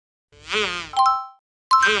CoComelon!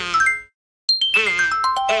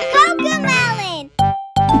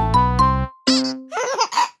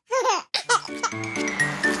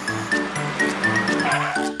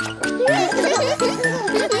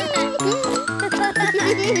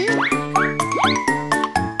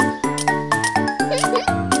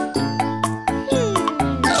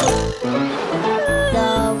 The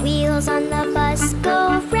wheels on the bus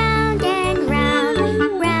go round and round,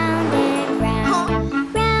 round and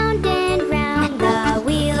round, round and round. The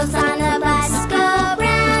wheels on the bus go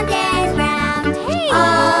round and round,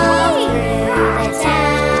 all through the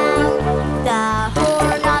town. The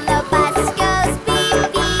horn on the bus goes beep,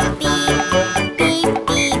 beep, beep, beep,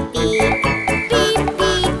 beep, beep, beep,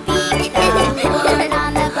 beep, beep. The horn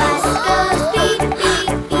on the bus goes beep,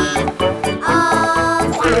 beep, beep, all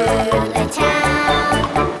through the town.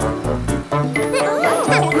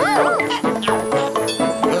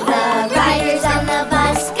 The riders on the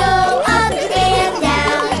bus go up and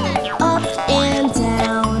down, up and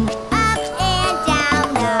down, up and down.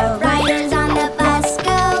 The riders on the bus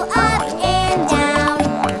go up and down,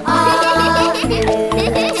 all through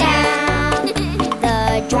the town. The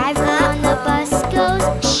driver on the bus goes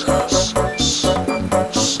shh, shh, shh,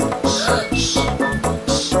 shh, shh,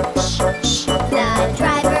 shh. The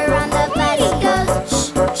driver on the bus goes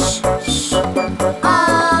shh, shh, shh,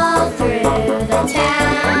 all through the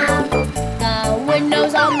town. The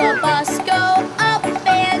windows on the bus go up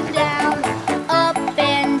and down, up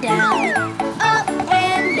and down, up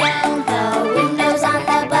and down. The windows on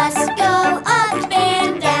the bus go up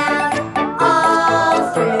and down,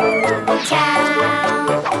 all through the town.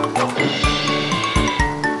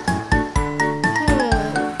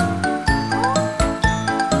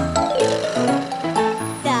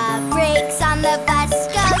 The brakes on the bus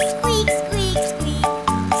go squeak, squeak, squeak,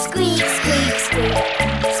 squeak, squeak, squeak,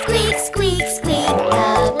 squeak, squeak, squeak.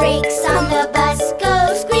 The brakes on the bus go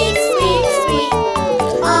squeak, squeak, squeak,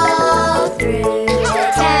 all through the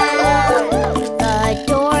town. The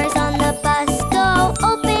doors on the bus go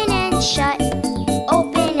open and shut,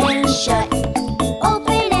 open and shut,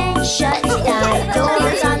 open and shut. The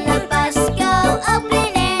doors on the bus go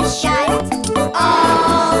open and shut,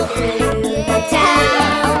 all through the town.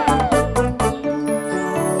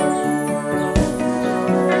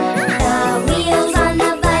 The wheels on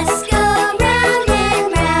the bus go round and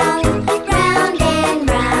round, round and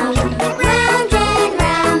round, round and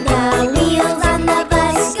round. The wheels on the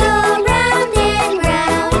bus go round and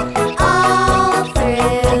round, all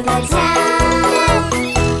through the town.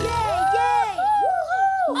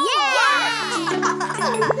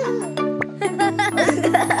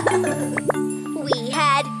 We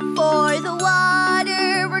head for the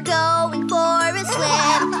water, we're going for a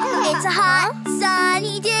swim. It's a hot,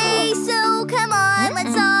 sunny day, so come on,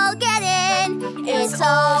 let's all get in. It's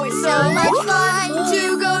always so much fun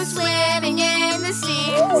to go swimming in the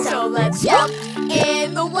sea. So let's jump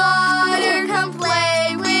in the water, come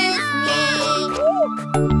play with me.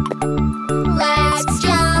 Let's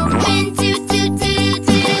jump into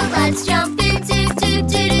do-do-do-do. Let's jump into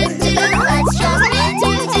do-do-do-do. Let's jump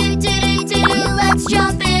into do-do-do-do. Let's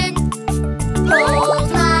jump in. Hold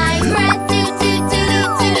my breath,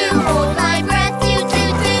 do-do-do-do-do. Hold my breath,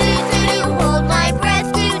 do-do-do-do-do. Hold my breath,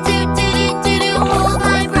 do-do-do-do-do. Hold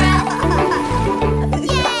my breath.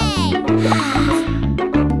 Yay!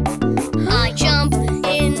 I jump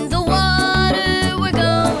in the water, we're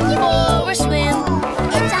going for a swim.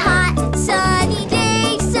 It's a hot, sunny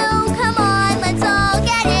day, so come on, let's all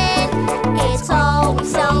get in. It's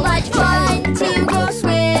always so much fun to go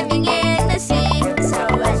swimming in the sea. So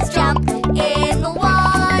let's jump in the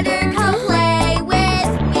water, come play with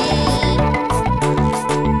me.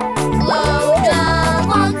 Float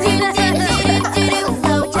along, do-do-do-do-do.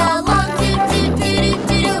 Float along,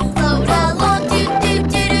 do-do-do-do-do. Float along,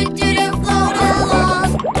 do-do-do-do-do. Float along.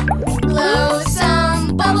 Blow some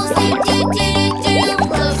bubbles, do-do-do-do-do.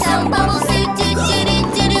 Blow some bubbles,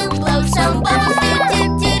 do-do-do-do-do. Blow some bubbles,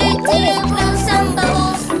 do-do-do-do-do. Blow some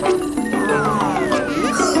bubbles.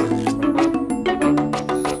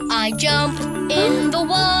 I jump in the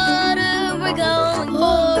water, we're going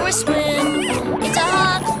for a swim. It's a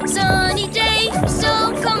hot, sunny day,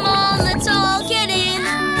 so come on, let's all get in.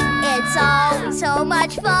 It's always so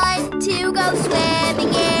much fun to go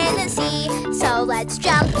swimming in the sea. So let's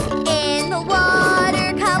jump in the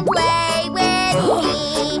water, come play with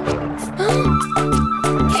me.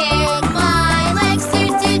 Kick my legs,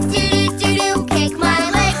 do-do-do-do-do. Kick my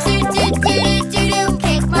legs, do-do-do-do-do.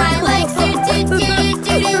 Kick my legs,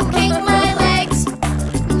 do-do-do-do-do. Kick my legs.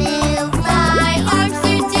 Move my arms,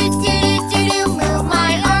 do-do-do-do-do. Move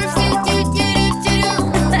my arms, do-do-do-do-do.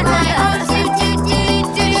 Move my arms,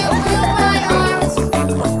 do-do-do-do-do. Move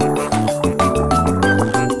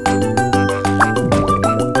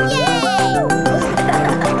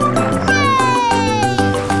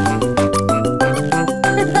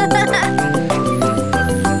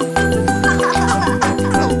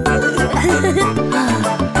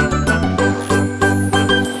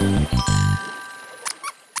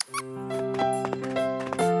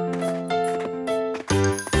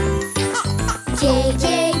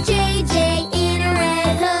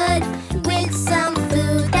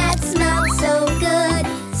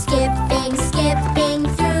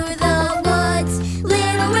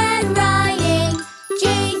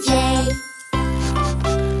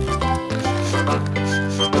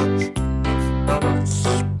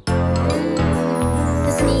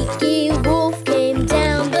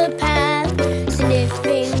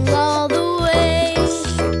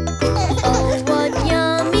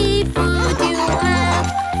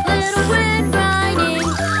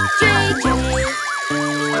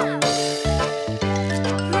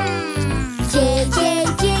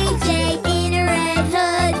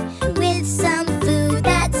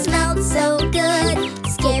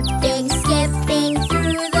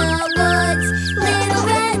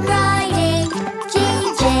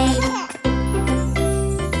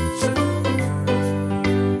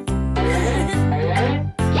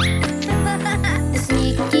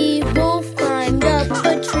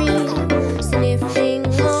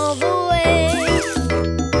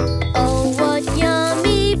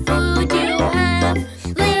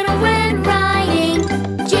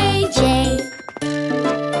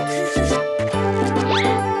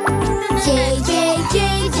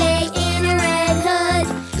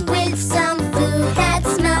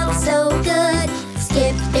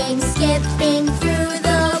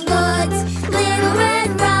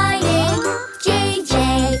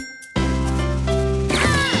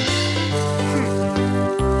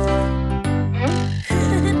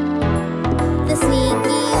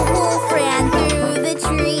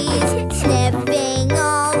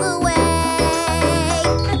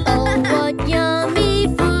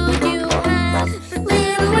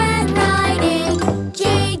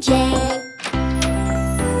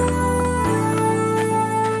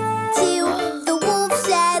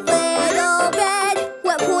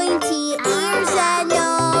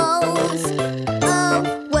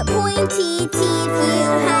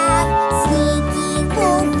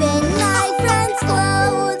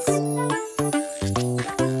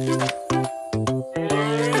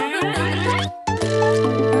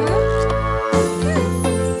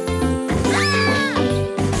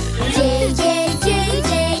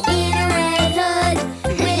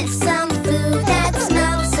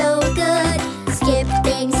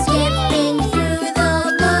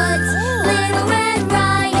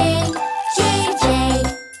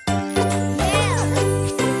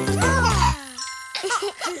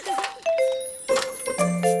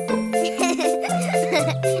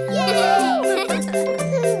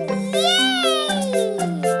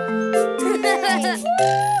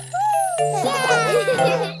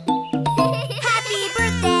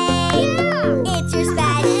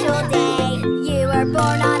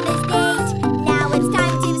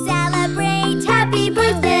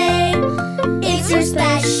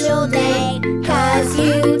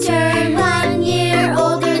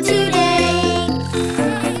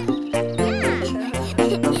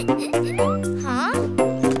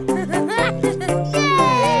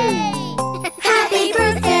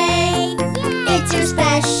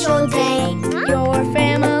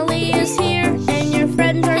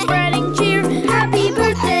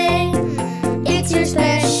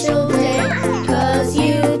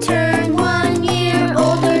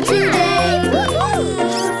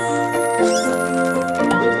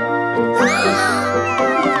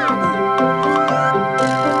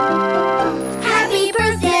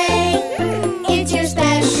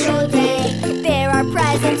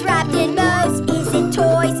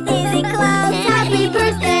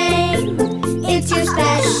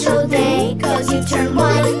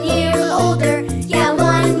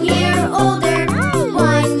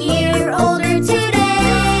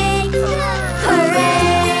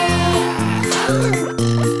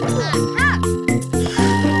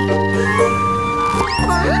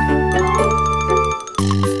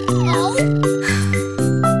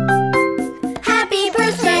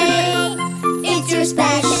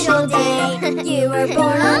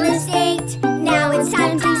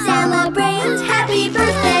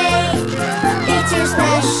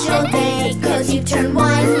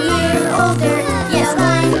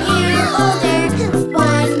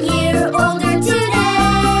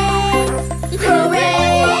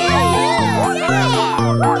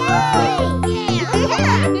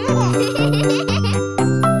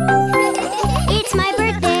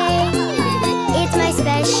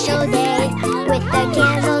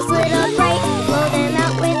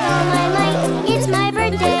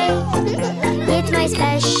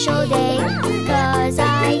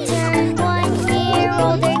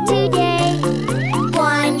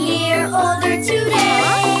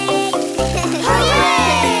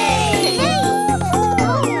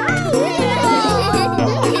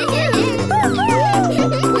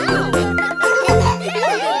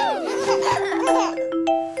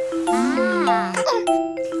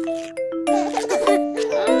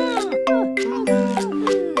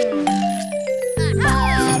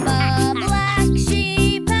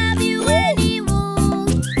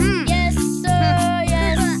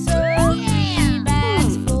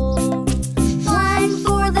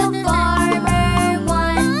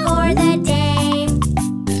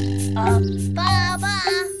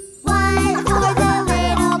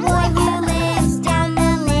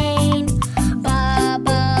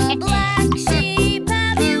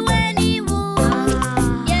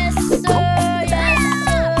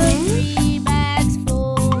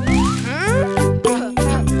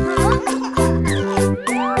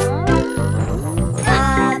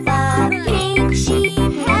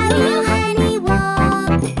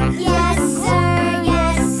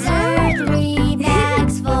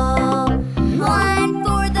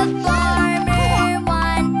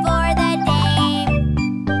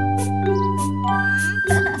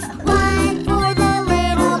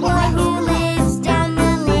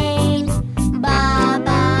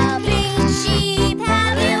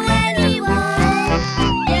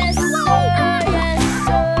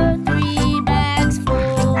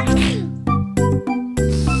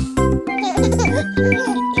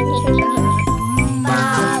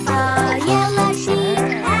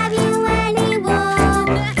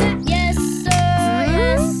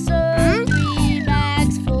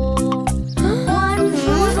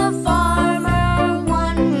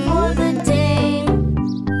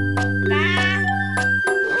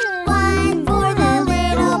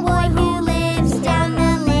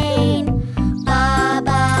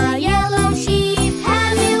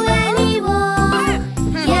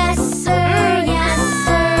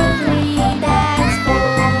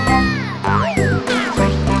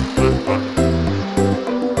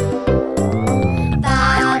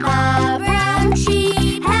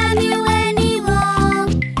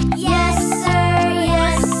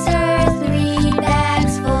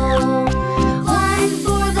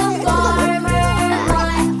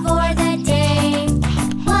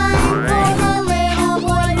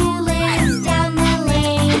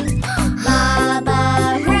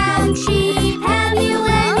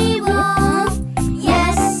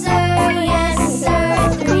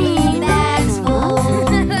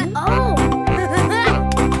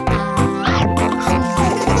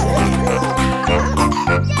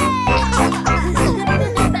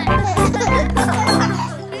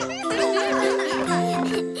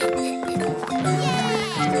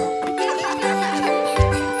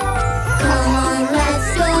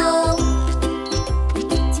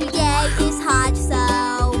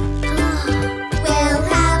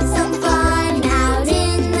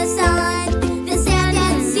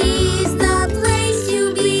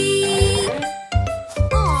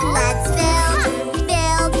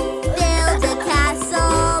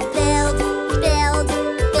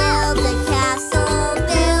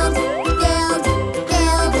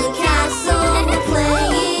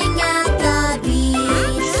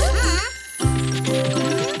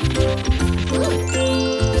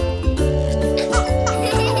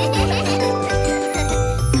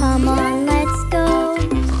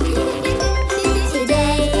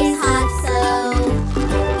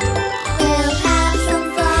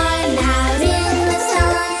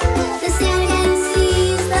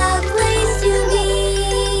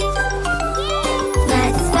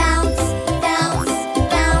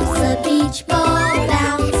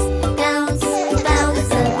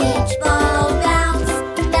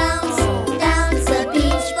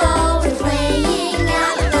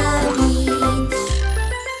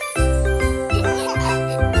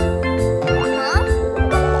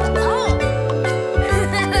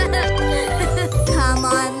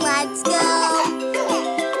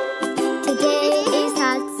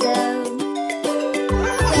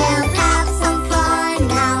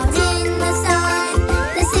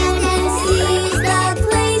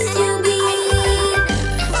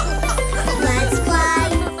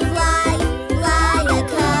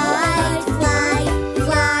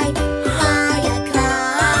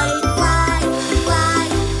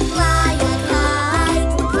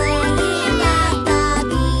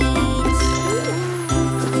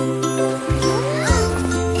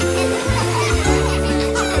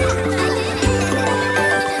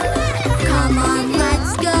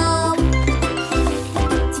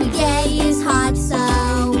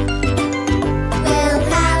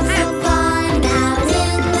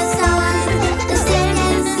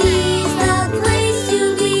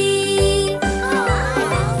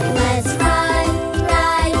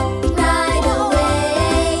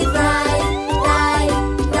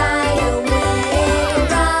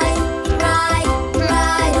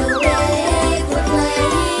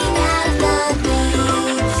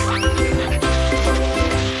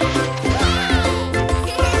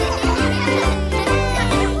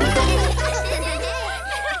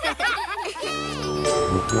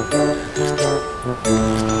This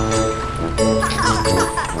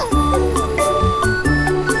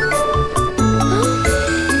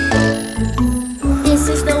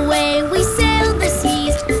is the way we sail the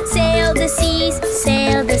seas, sail the seas,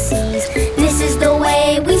 sail the seas. This is the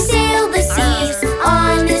way we sail the seas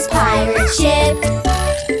on this pirate ship.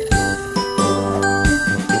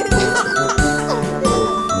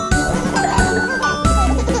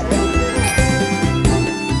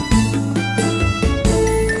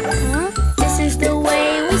 This is the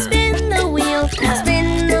way we spin the wheel,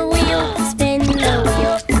 spin the wheel, spin the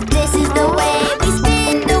wheel. This is the way we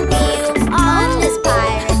spin the wheel on this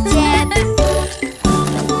pirate ship.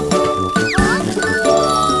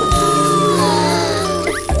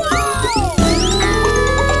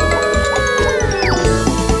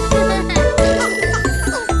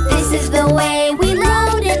 This is the way we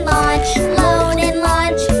load and launch, load and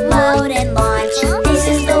launch, load and launch. This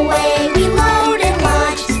is the way we load and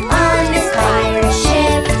launch on this pirate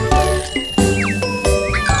ship.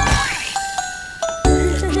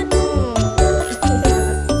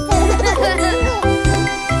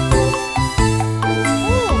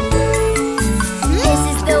 This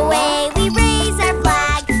is the way we raise our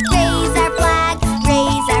flag, raise our flag,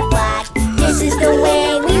 raise our flag. This is the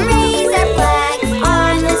way we raise our flag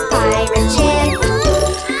on this pirate ship.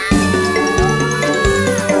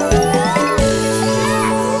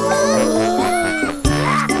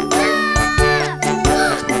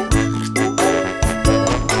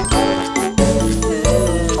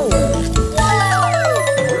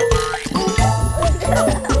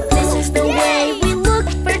 This is the way we look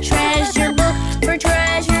for treasure, look for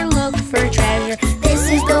treasure, look for treasure. This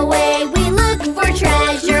is the way we look for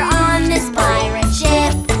treasure on this pirate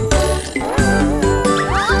ship.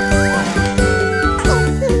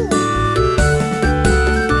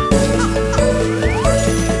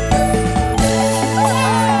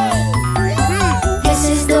 This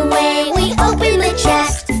is the way we open the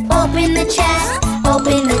chest, open the chest,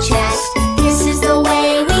 open the chest. This is the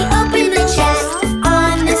way we open the chest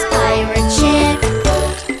on this pirate ship.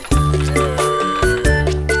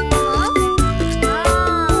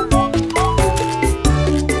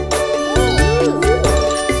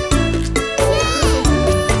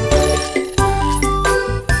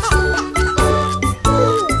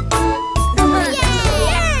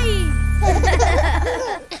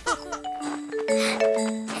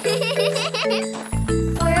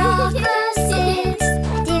 We're all prosocials,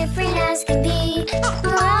 different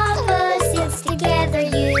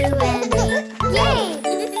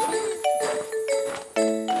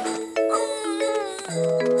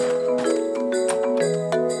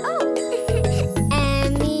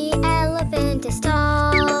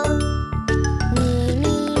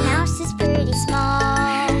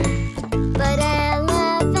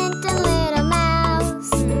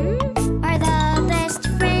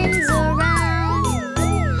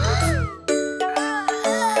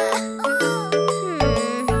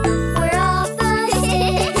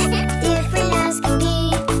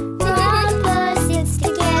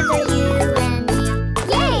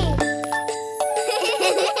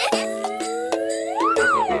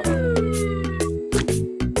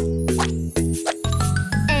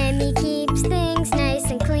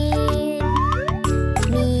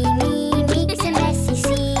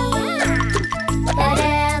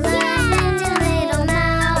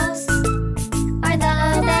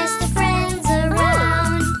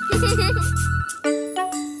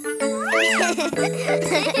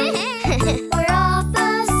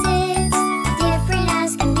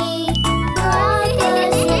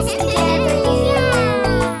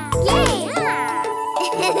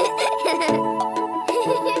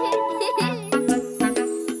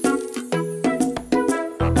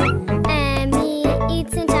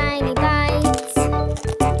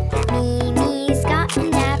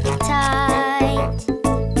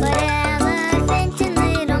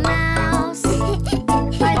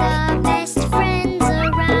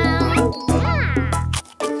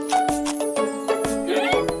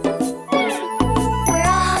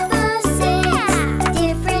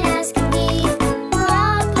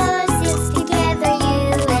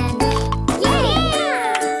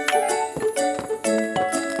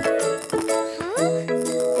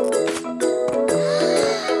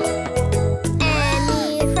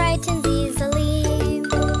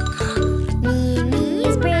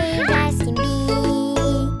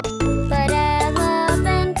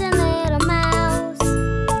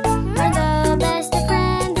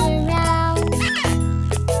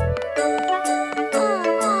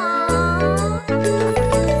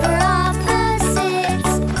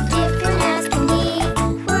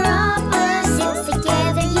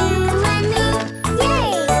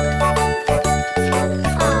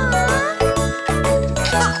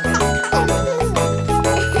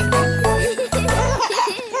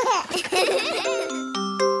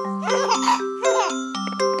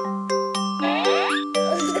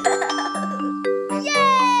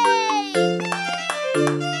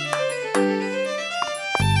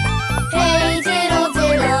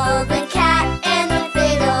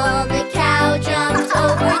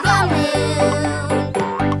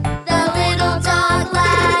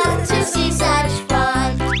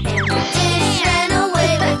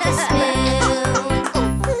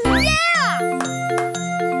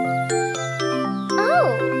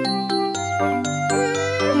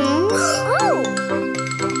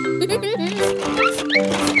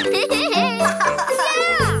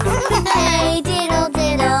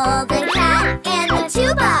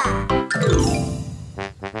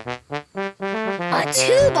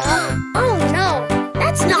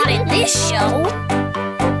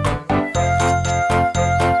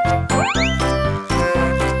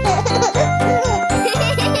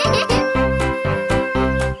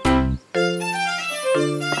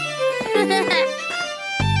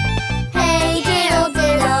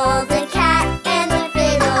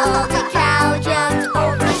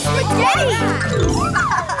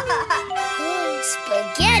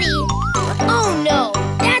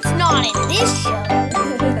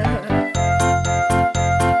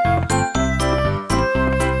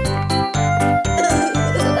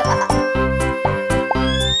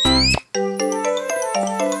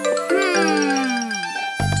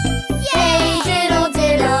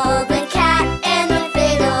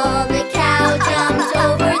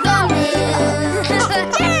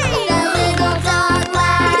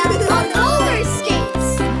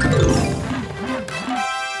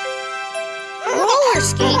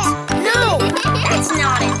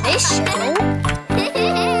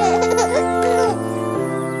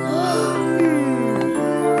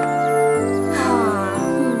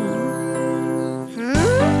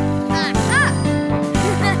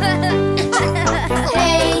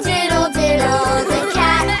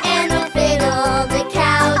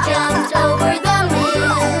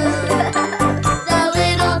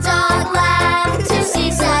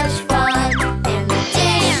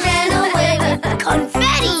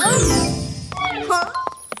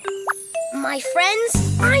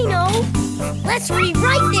Let's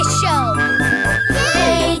rewrite this show!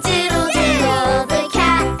 Hey diddle diddle, the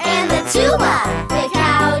cat and the tuba. The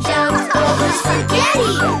cow jumped over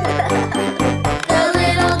spaghetti. The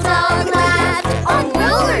little dog laughed on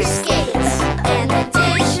roller skates. And the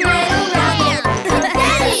dish ran around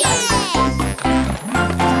confetti.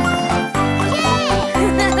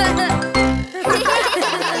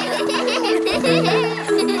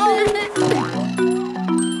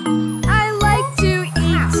 I like to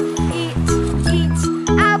eat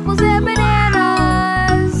apples and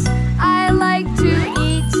bananas. I like to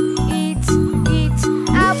eat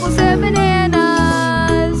apples and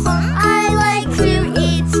bananas. I like to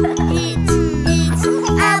eat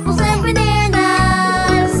apples and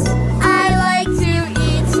bananas. I like to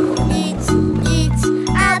eat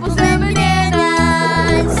apples and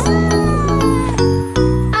bananas.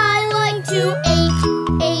 I like to eat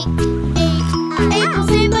apples and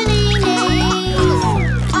bananas.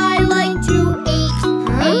 I like to eat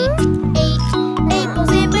apples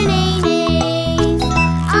and bananas. I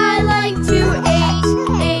like to eat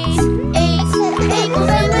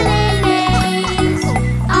apples and bananas.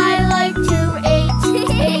 I like to eat apples and bananas. I like to eat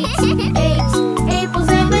apples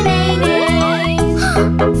and bananas. I like to eat apples and bananas.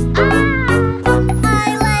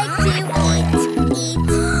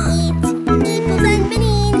 I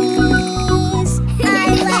like to eat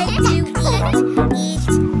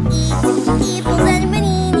apples and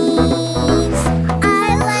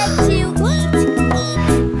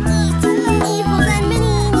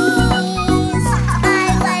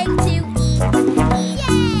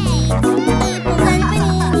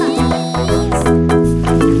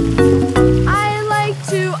I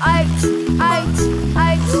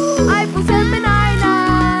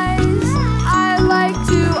like to eat apples and bananas. I like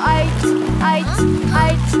to eat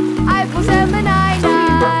apples and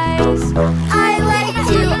bananas. I like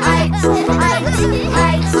to eat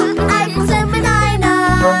apples and bananas. I like to eat apples and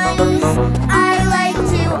bananas. I like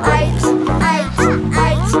to eat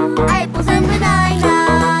apples and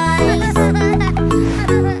bananas.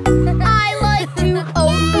 I like to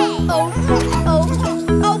opals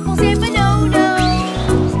and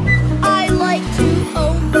bananas. I like to opals and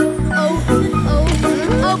bananas.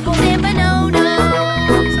 I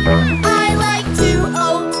like to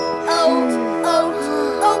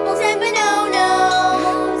opals and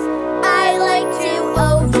bananas. I like to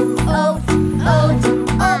opals and bananas.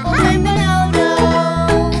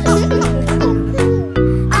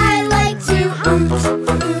 I like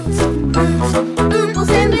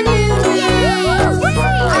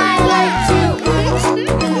to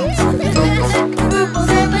opals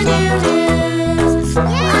and bananas. I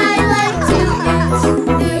like to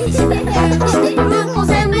opals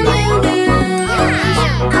and bananas. I like to opals and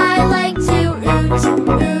bananas. I like to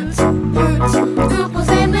opals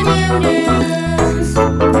and bananas.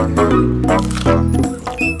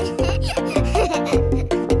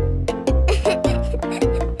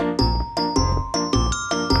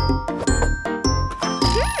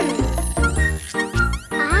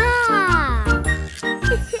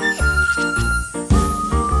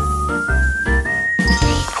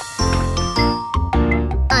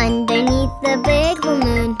 Underneath the big full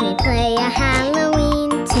moon, we play a Halloween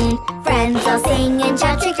tune. Friends all sing and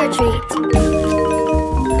shout trick or treat.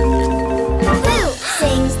 Who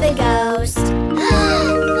sings the ghost?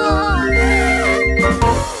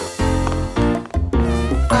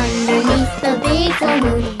 Underneath the big full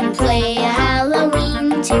moon, we play a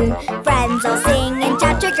Halloween tune. Friends all sing and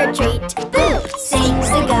shout trick or treat. Who sings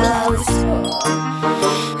the ghost?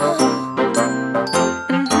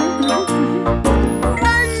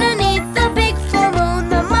 Underneath the big full moon,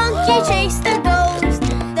 the monkey chased the ghost.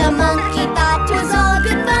 The monkey thought 'twas all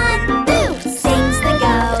good fun. Who sings the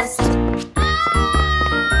ghost?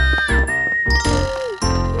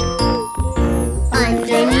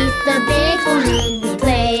 Underneath the big full moon, we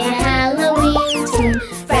play a Halloween tune.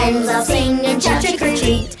 Friends all sing and shout trick or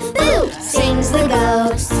treat. Who sings the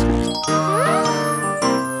ghost?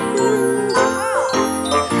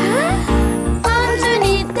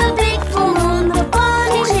 Underneath the big full moon, the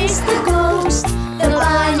bunny chased the ghost. The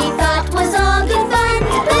bunny thought was all good fun.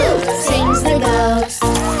 Who sings the ghost?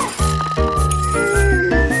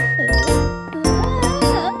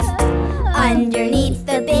 Underneath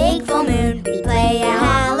the big full moon, we play a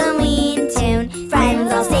Halloween tune.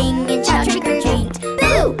 Friends all sing and shout trick or treat.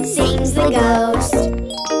 Who sings the ghost?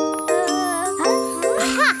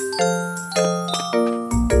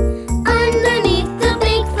 Underneath the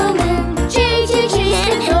big full moon, JJ chased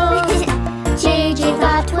the ghost. JJ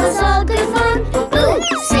thought 'twas all good fun. Who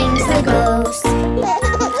sings the ghost?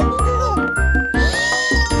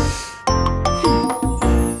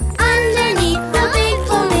 Underneath the big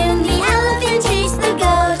full moon, the elephant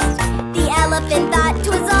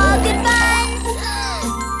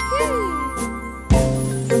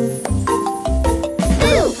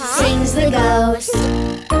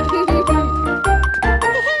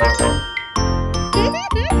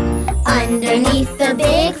Underneath the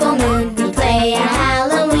big full moon, we play a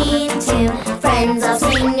Halloween tune. Friends all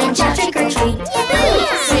sing and shout trick or treat.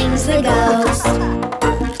 Sings the ghost.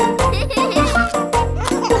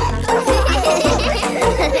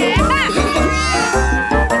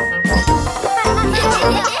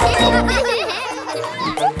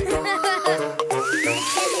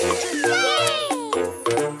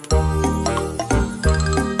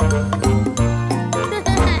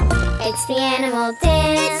 It's the animal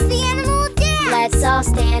dance. It's the animal dance. Let's all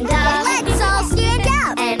stand up. Let's all stand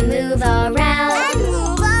up. And move around. And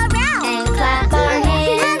move around. And clap our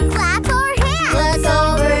hands. And clap our hands. Look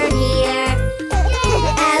over here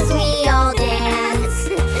as we all dance.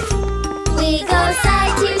 We go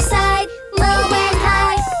side to side, low and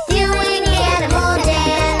high, doing the animal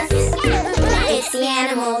dance. It's the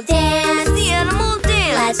animal dance. It's the animal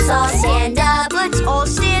dance. Let's all stand up. Let's all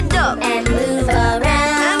stand up. And move around.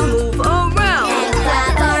 And move around. And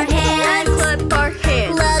clap our hands. And clap our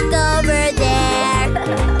hands. Look over there.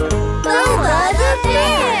 Bubba the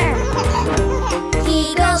bear.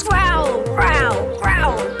 He goes Growl, growl,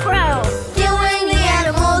 growl, growl. doing the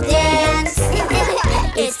animal dance.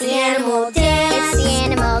 It's the animal dance. It's the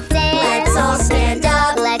animal dance. Let's all stand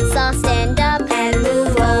up. Let's all stand up. And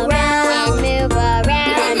move around. And move around.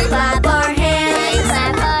 And clap our And hands.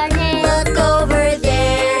 clap our hands. Look over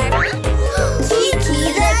there. Kiki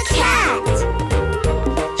the cat.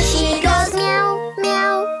 She goes meow,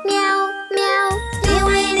 meow, meow, meow,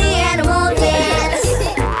 doing the animal dance.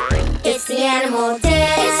 It's the animal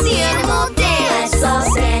dance. It's the animal dance. Let's all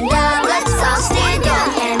stand up. Let's all stand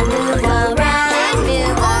up. And move around. And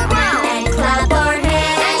move around. And clap our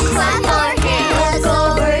hands. And clap our hands. Look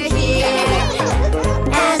over here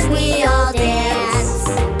as we all dance.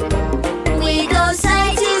 We go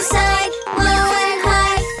side to side, low and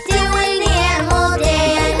high, doing the animal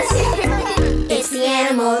dance. It's the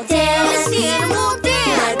animal dance. It's the animal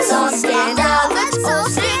dance. Let's all stand up. Let's all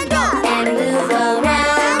stand up. And move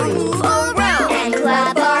around. Move around. And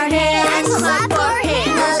clap our hands. And clap our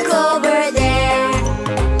hands. Look over there.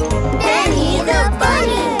 Benny the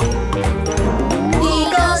bunny. He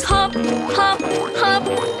goes Hop, hop, hop,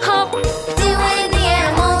 hop. doing the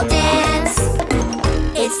animal dance.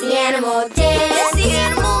 It's the animal dance. It's the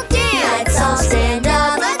animal dance. Let's all stand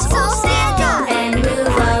up. Let's all stand up. And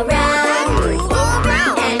move around. Move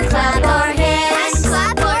around. And clap our hands. And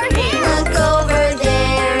clap our hands. Look over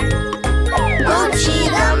there. Mochi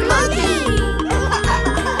the monkey.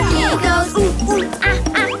 He goes ooh, ooh,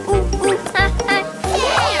 ah, ah, ooh, ooh, ah, ah.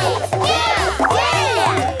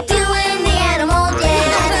 Doing the animal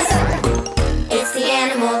dance. It's the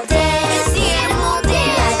animal dance. It's the animal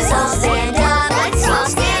dance. Let's all stand up. Let's all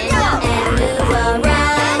stand up. And move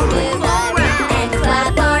around. Move around. And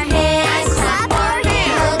clap our And hands. clap our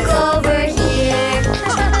hands. Look over here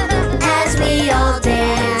as we all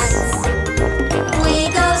dance. We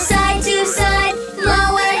go side to side,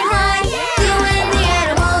 low and high, doing the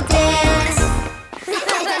animal dance.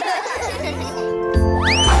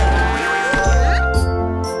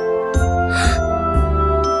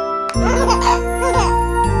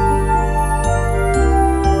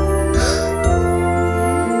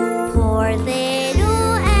 Poor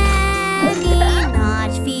little Annie,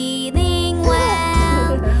 not feeling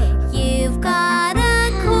well. You've got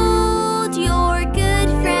a cold, your good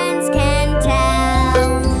friends can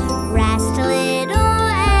tell. Rest, little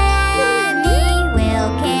Annie,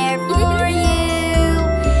 we'll care for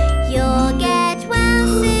you. You'll get well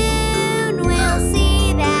soon, we'll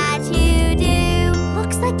see that you do.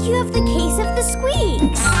 Looks like you have the case of the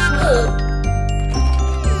squeaks.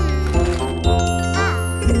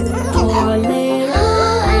 Poor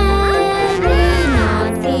little Annie,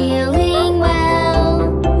 not feeling well.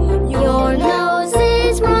 Your nose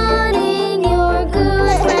is running, your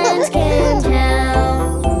good friends can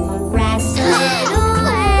tell. Rest, little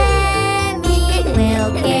Annie,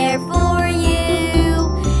 we'll care for you.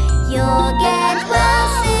 You'll get well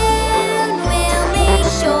soon, we'll make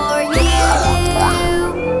sure you do.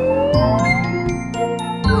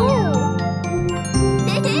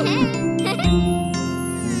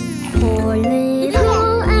 Poor little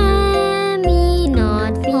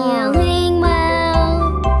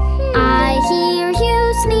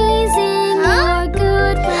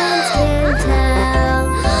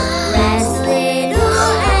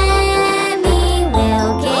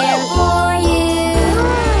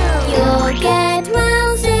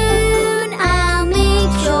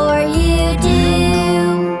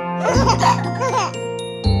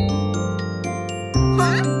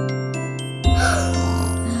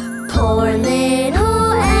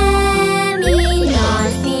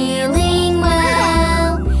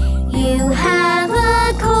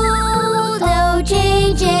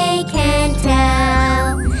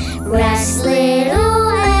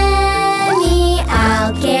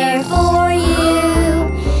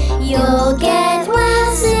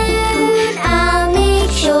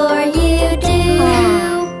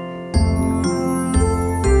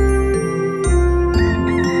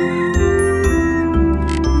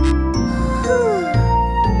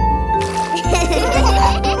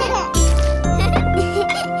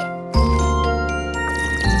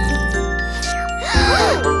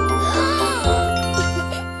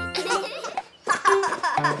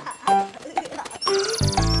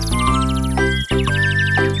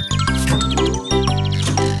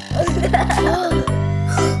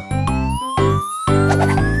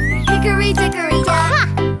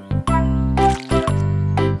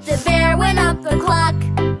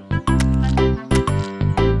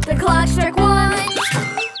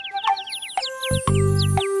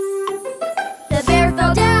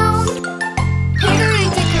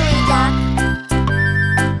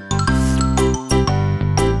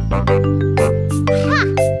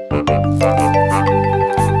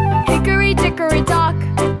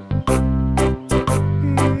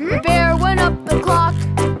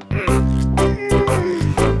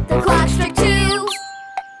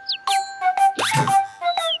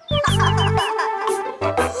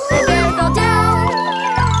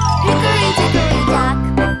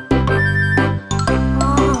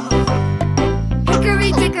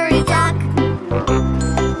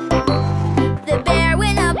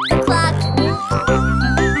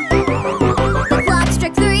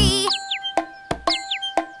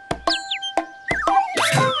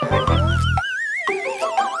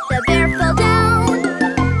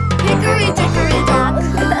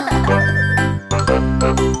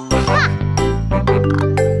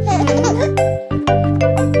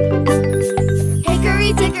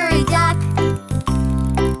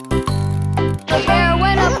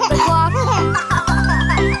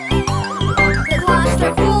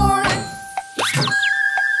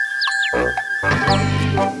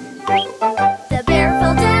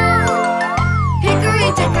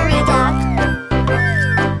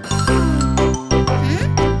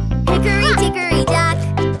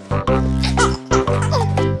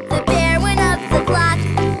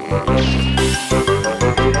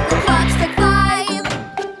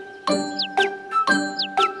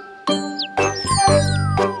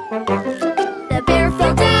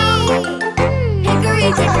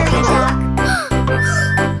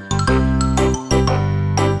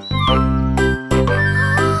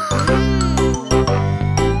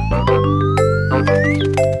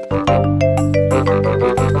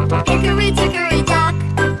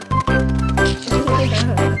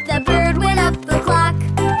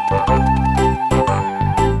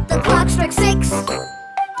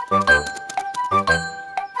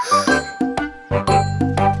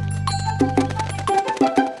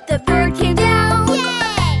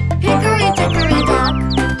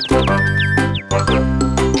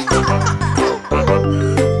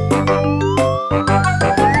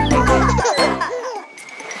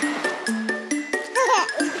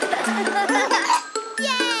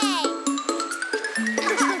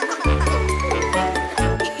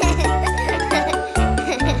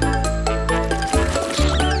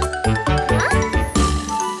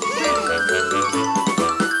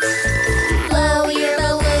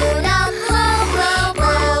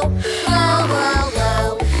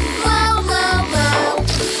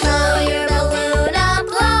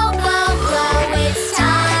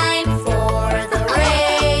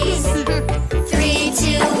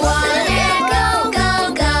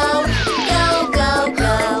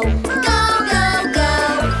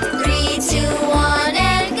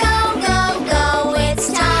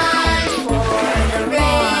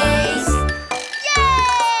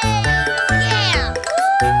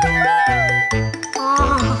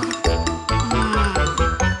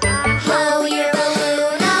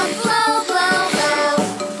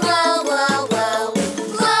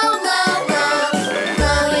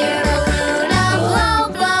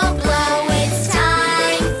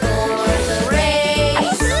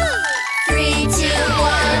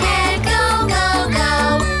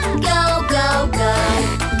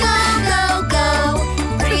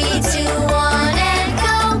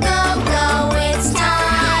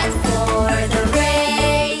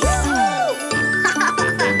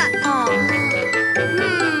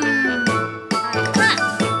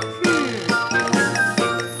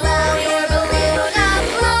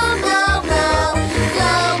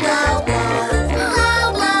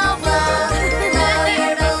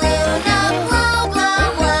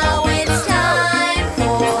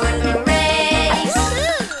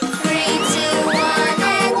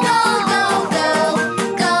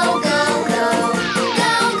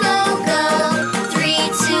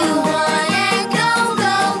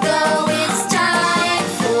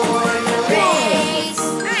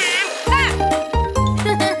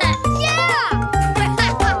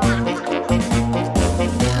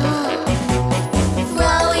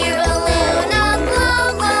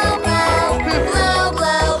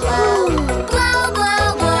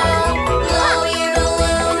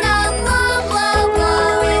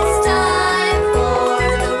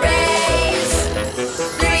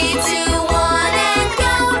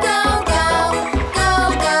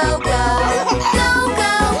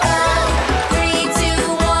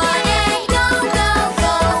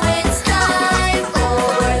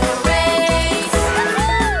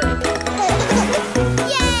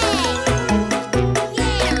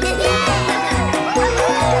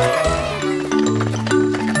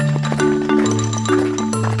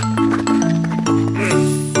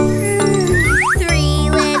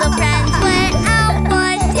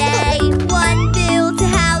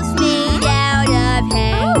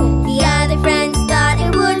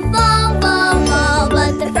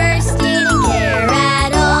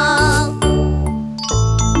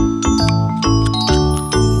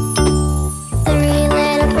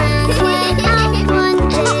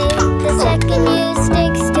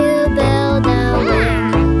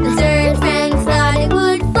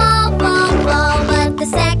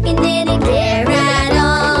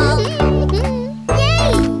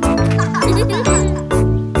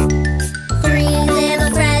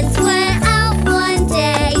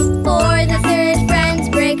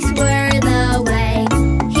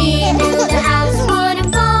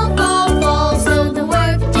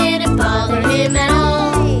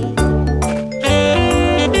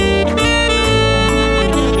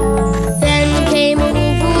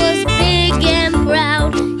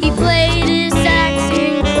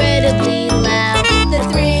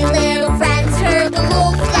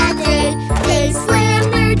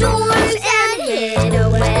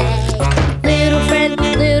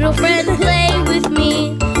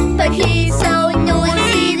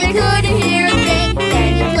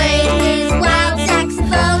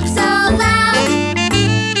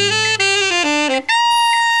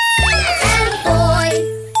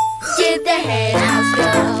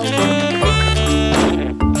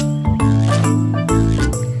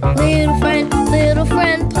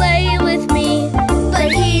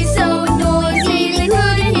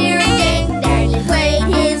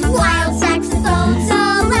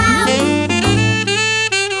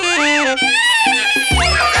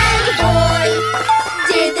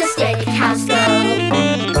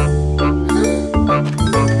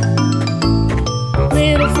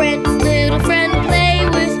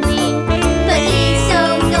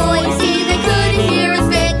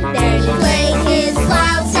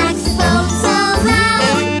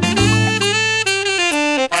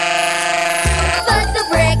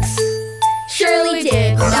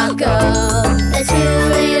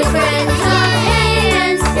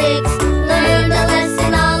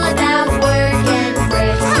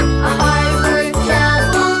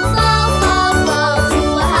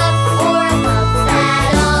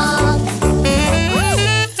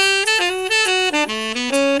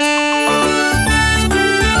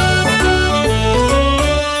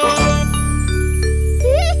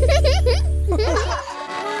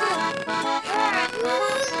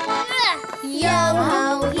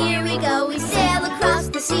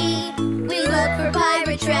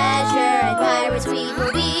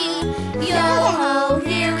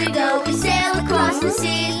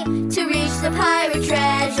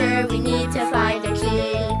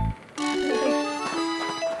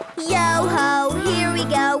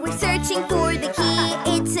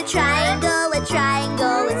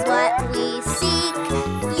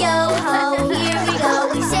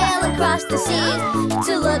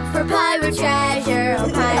for pirate treasure,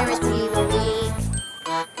 oh pirates we will be.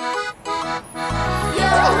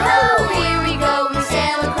 Yo-ho, here we go, we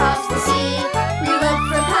sail across the sea. We look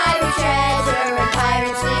for pirate treasure, and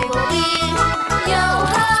pirates we will be.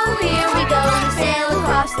 Yo-ho, here we go, we sail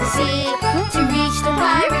across the sea. To reach the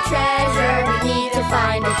pirate treasure, we need to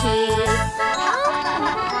find a key.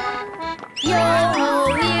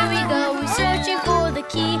 Yo-ho, here we go, we're searching for the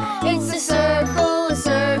key. It's a circle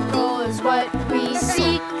is what we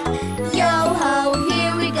seek. Yo-ho,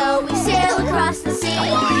 here we go, we sail across the sea.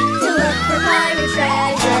 To look for pirate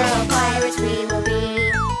treasure, oh pirates we will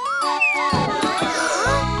be.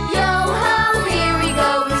 Yo-ho, here we go,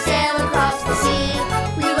 we sail across the sea.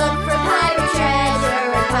 We look for pirate treasure,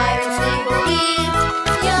 and pirates we will be.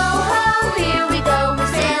 Yo-ho, here we go, we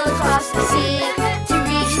sail across the sea. To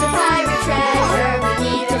reach the pirate treasure, we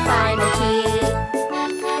need to find a key.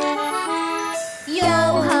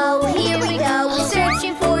 Yo-ho, here we go, we're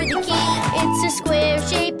searching for the key. It's a square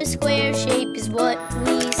shape is what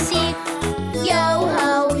we seek.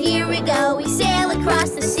 Yo-ho, here we go, we sail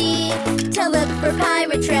across the sea. To look for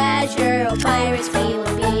pirate treasure, oh pirates we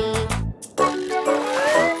will be.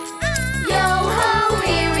 Yo-ho,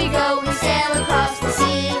 here we go, we sail across the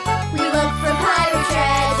sea. We look for pirate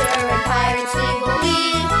treasure, and pirates we will be.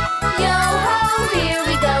 Yo-ho, here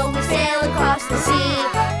we go, we sail across the sea.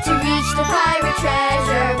 To reach the pirate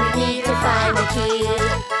treasure, we need to find a key.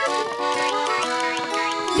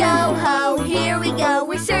 Yo-ho, here we go,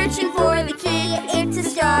 we're searching for the key. It's a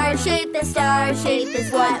star shape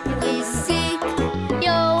is what we seek.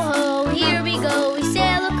 Yo-ho, here we go, we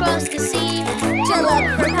sail across the sea. To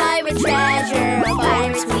look for pirate treasure, oh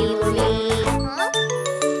pirates we will be.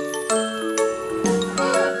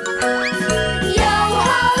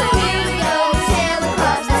 Yo-ho, here we go, we sail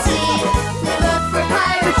across the sea. We look for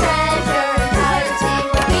pirate treasure, and pirates we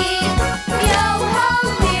will be. Yo-ho,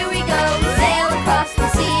 here we go, we sail across the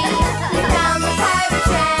sea. We found the pirate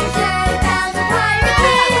treasure, found the pirate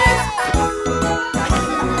key.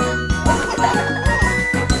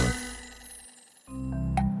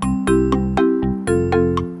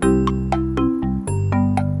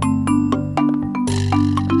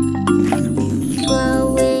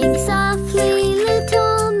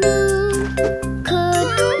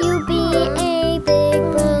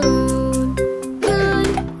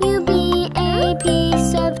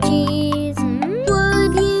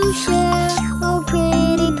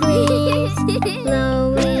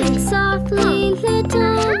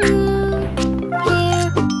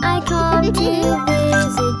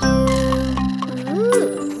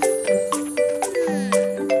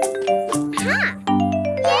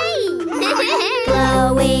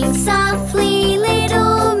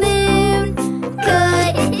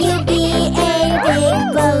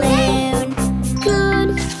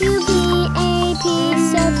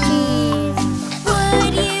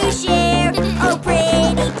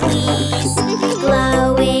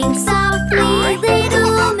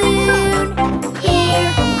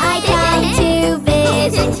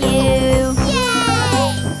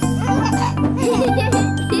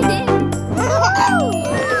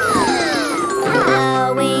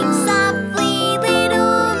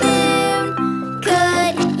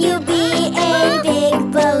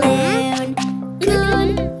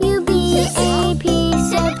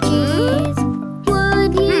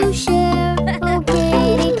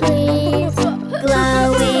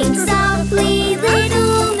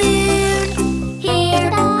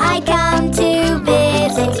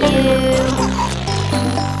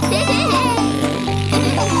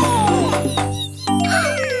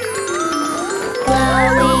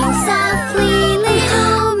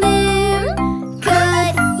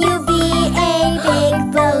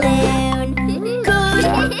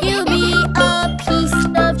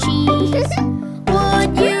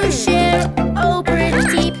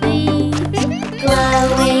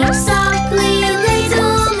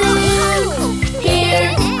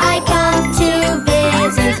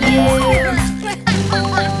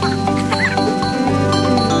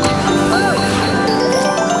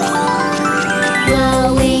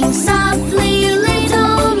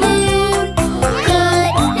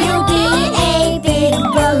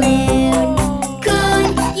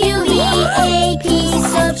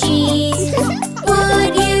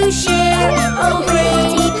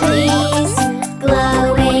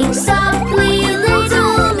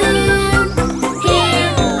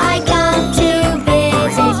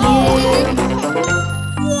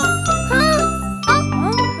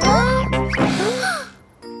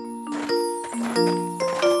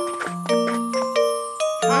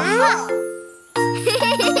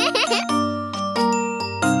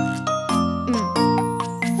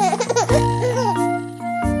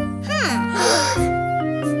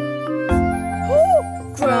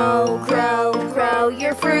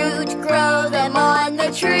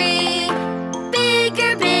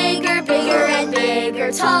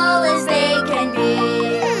 bigger, tall as they can be.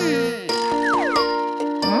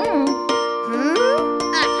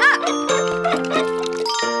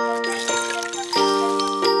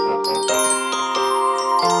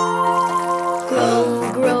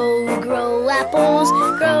 Grow, grow, grow apples,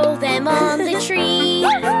 grow them on the tree.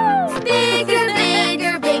 Bigger,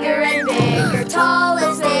 bigger, bigger and bigger, tall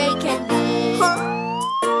as they can be.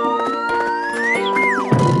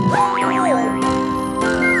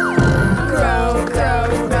 Grow,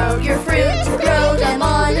 grow, grow your fruit, grow them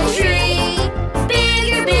on the tree.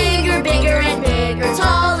 Bigger, bigger, bigger and bigger,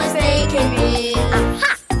 tall as they can be.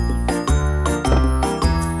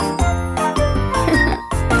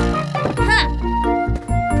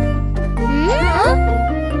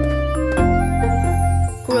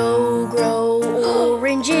 Grow, grow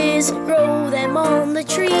oranges, grow them on the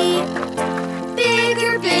tree.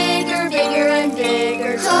 Bigger, bigger, bigger and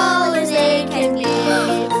bigger, tall as they can be.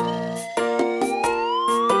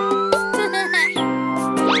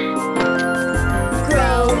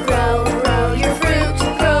 Grow, grow, grow your fruit,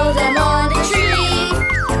 grow them on the tree.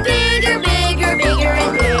 Bigger, bigger, bigger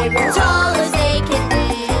and bigger, tall as they can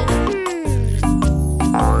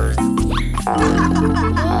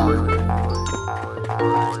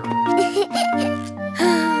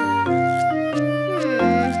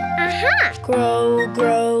Grow,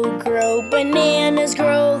 grow, grow bananas,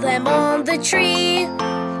 grow them on the tree.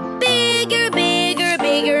 Bigger, bigger,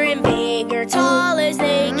 bigger and bigger, tall as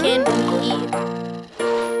they can be.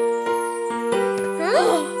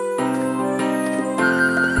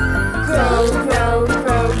 Grow, grow,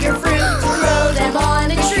 grow your fruit, grow them on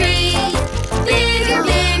the tree. Bigger,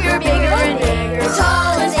 bigger, bigger and bigger,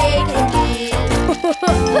 tall as they can be.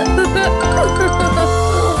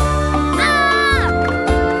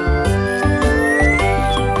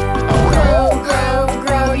 Grow, grow,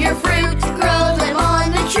 grow your fruit, grow them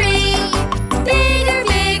on the tree. Bigger,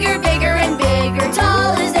 bigger, bigger and bigger, tall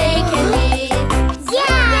as they can be.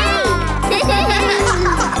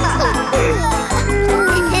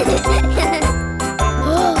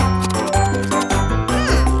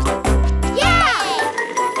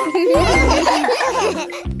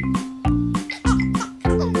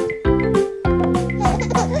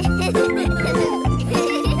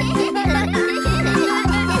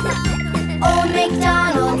 Old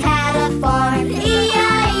MacDonald had a farm,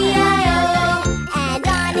 E-I-E-I-O. And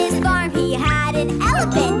on his farm he had an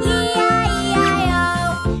elephant, E-I-E-I-O.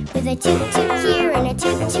 With a toot-toot here and a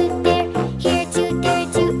toot-toot there, here toot, there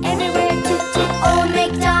toot, everywhere toot-toot. Old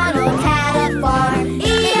MacDonald had a farm,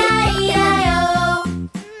 E-I-E-I-O.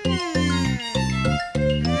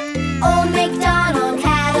 Old MacDonald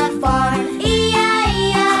had a farm,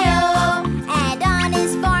 E-I-E-I-O. And on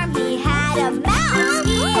his farm he had a mouse,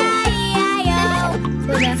 E-I-E-I-O.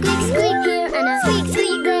 With a squeak, squeak here and a squeak,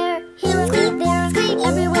 squeak there, here squeak, there squeak,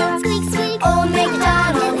 everywhere squeak, squeak. Old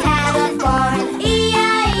MacDonald had a farm,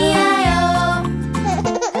 E-I-E-I-O.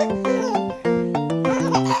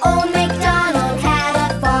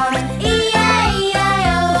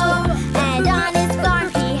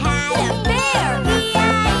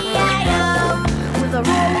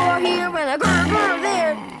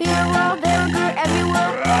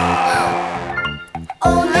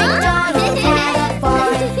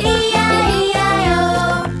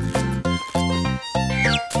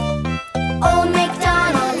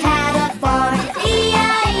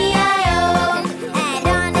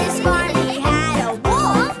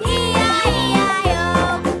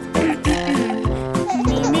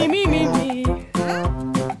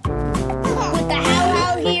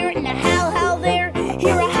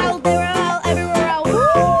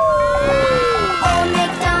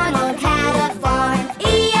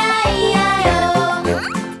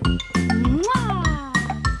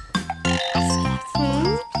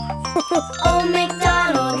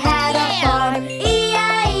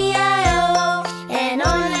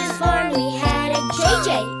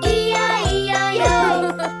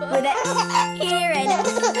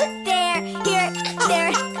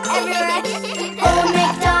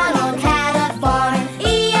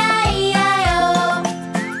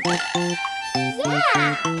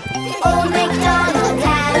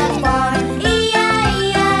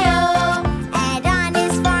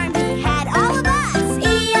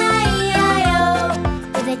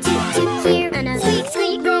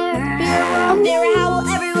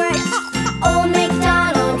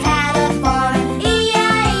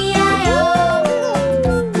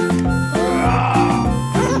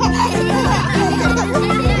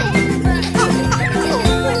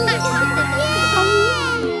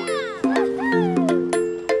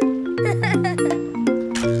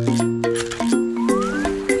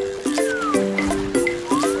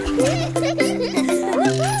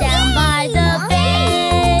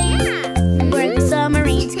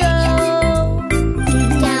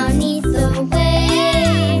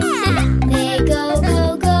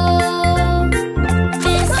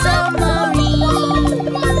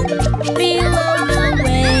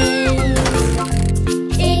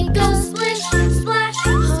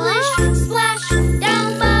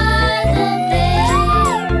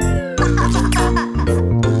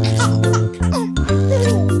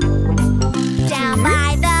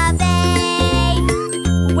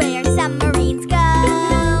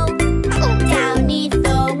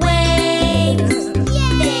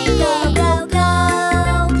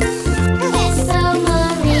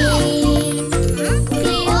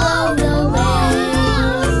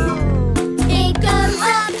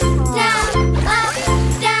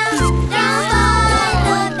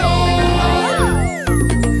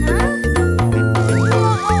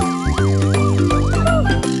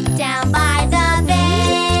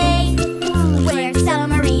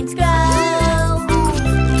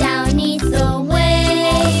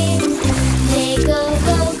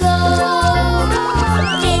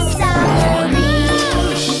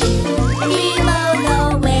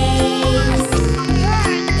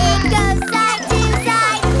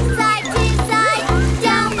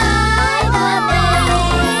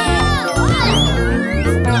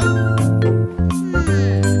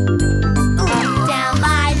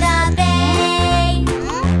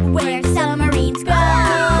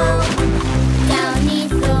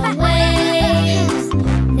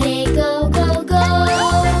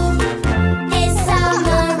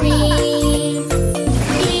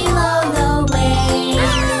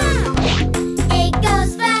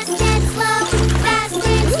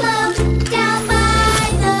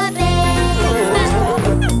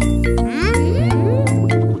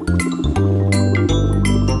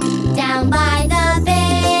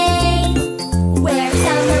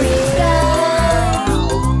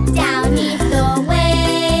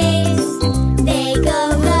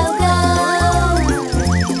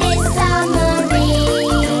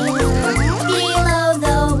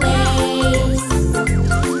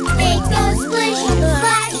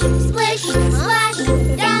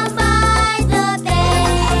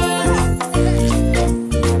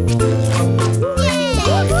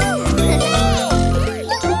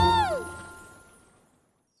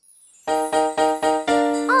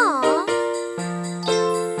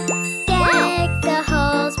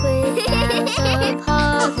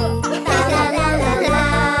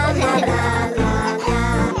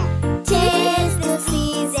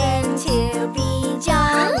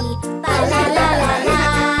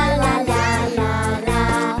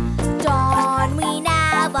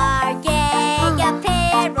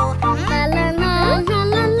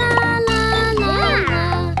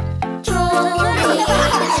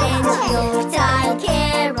 Yuletide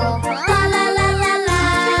carol. La la la la la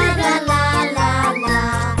la la la la.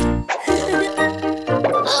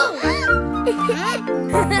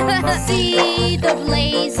 See the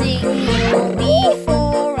blazing wheel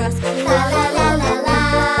before us. La la la la la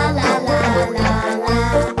la la la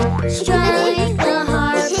la. Strike the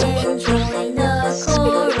harp and join the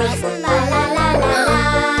chorus. La la la la la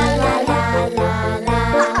la la la.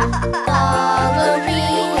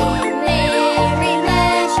 Following in merry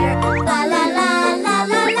measure. La la la la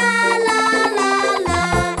la la la la la.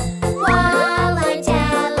 While I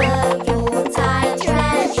tell of Yuletide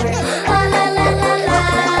treasure. La la la la la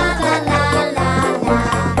la la la la.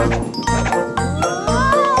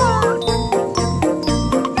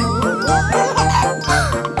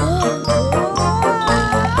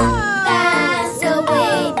 Fast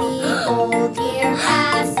away the old year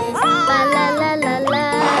passes. La la la la la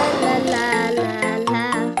la la la la.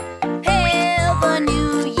 Hail the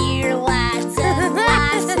new year, lads and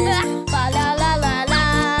lasses. La la la la la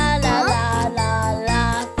la la la la.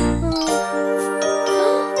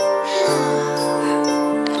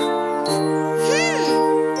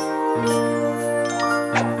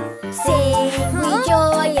 Sing we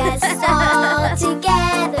joyous all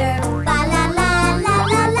together. La la la la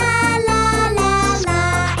la la la la la.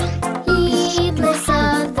 Heedless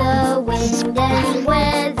of the wind and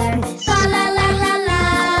weather. La la la la la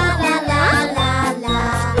la la la la.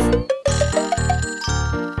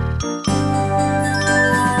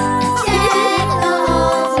 Deck the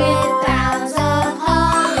halls with boughs of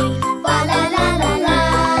holly. La la la la la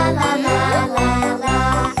la la la la.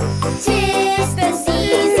 'Tis the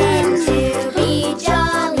season to be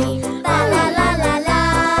jolly. La la la la la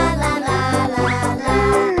la la la la.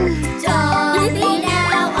 Don we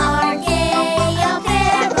now our gay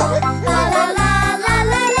apparel. La la la la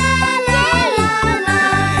la la la la la.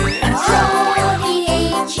 Troll the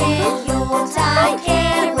ancient Yuletide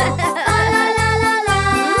carol. La la la la la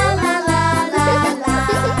la la la la.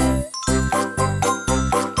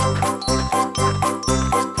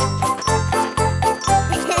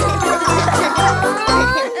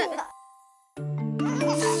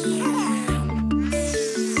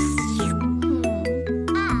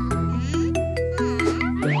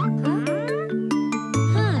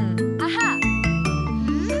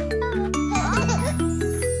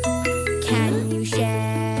 Can you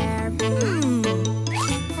share?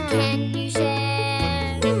 Can you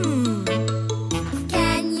share?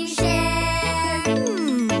 Can you share?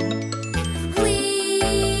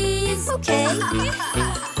 Please. Okay.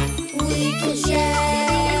 We can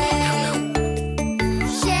share.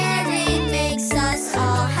 Sharing makes us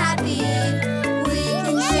all happy. We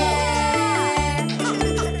can share.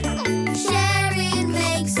 Sharing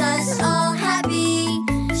makes us all happy.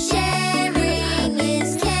 Sharing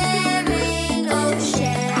is caring. Oh,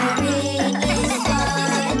 sharing is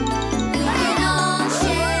fun. We can all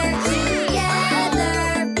share together.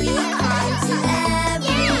 Be kind to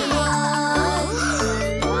everyone.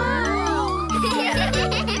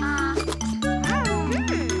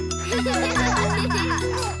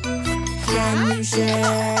 Can you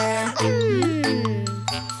share?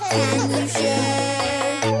 Can you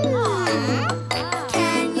share?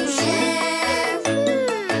 Can you share?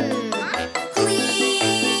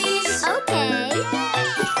 Please. Okay.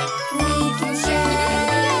 We can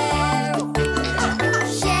share.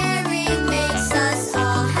 Sharing makes us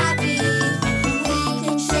all happy. We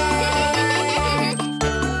can share.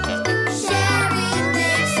 Sharing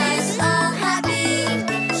makes us all happy.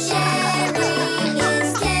 Sharing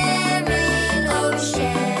is caring. Oh,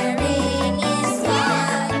 sharing